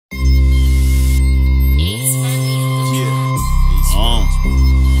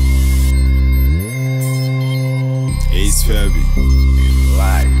acefabby. In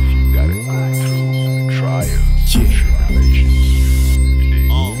life, you gotta go through trials, tribulations.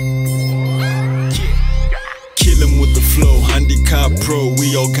 Kill him with the flow, handicap pro.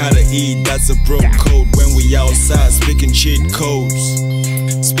 We all gotta eat, that's a bro code. When we outside, speaking cheat codes.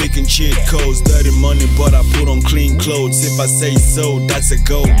 Speaking cheat codes, dirty money, but I put on clean clothes. If I say so, that's a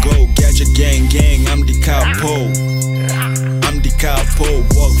go-go. Gadget gang, I'm the capo. I'm the capo.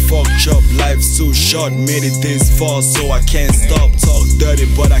 Walk, fuck, chop, life's too short. Made it this far, so I can't stop. Talk dirty,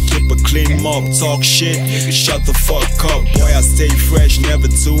 but I keep a clean mop. Talk shit, shut the fuck up. Boy, I stay fresh, never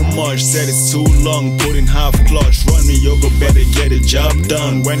too much. Said it's too long, put in half clutch. Run me over, better get a job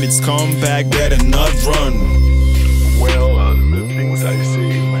done. When it's come back, better not run. Well, the things I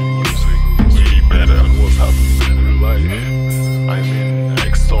say in my music is way better than what's happening in real life. I mean,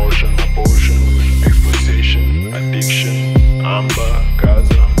 extortion, abortion, exploitation, addiction, amber,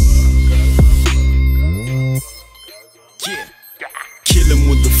 Gaza. Kill him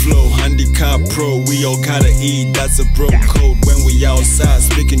with the flow, handicap pro. We all gotta eat, that's a bro code. When we outside,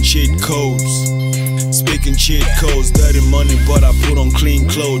 speaking cheat codes. Speaking cheat codes, dirty money, but I put on clean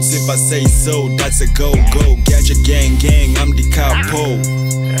clothes. If I say so, that's a go-go. Gadget gang, I'm the capo.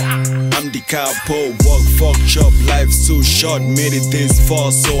 I'm the capo. Walk, fuck, chop, life's too short. Made it this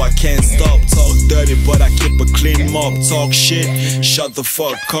far, so I can't stop. Talk dirty, but I keep a clean mop. Talk shit, shut the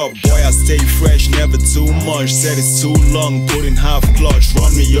fuck up. Boy, I stay fresh, never too much. Said it's too long, put in half clutch.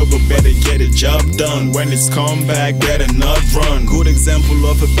 Run me over, better get a job done. When it's come back, better not run. Good example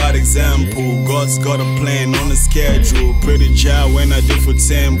of a bad example. God's got a plan on a schedule. Pretty job when I did for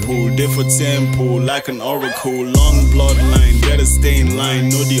temple, like an oracle. Long bloodline, better stay in line.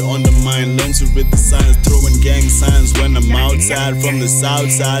 Know the undermine, learn to read the signs. Throwing gang signs when I'm outside. From the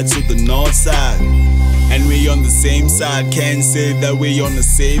south side to the north side, and we on the same side. Can't say that we on the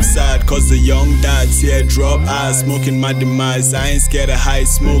safe side, cause the young dad teardrop eyes. Smoking my demise, I ain't scared of high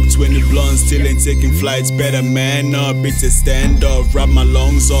smoke. 20 blunts, still ain't taking flights. Better man up, it's a standoff. Wrap my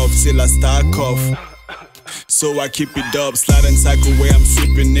lungs off till I start cough. So I keep it up, slide and cycle where I'm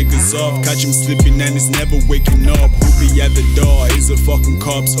slipping niggas off. Catch him slipping and he's never waking up. Who be at the door? Is the fucking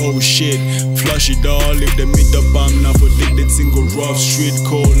cops, oh shit. Flush it all, if they meet up, I'm not for the single rough. Street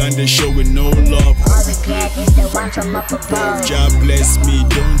cold and they showing no love. All the glad is the one from up above. God bless me,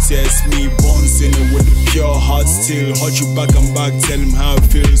 don't test me. Born sinner with a pure heart still. Hot you back and back, tell him how it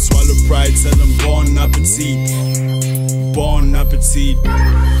feels. Swallow pride, tell him bon appetit. Bon appetit.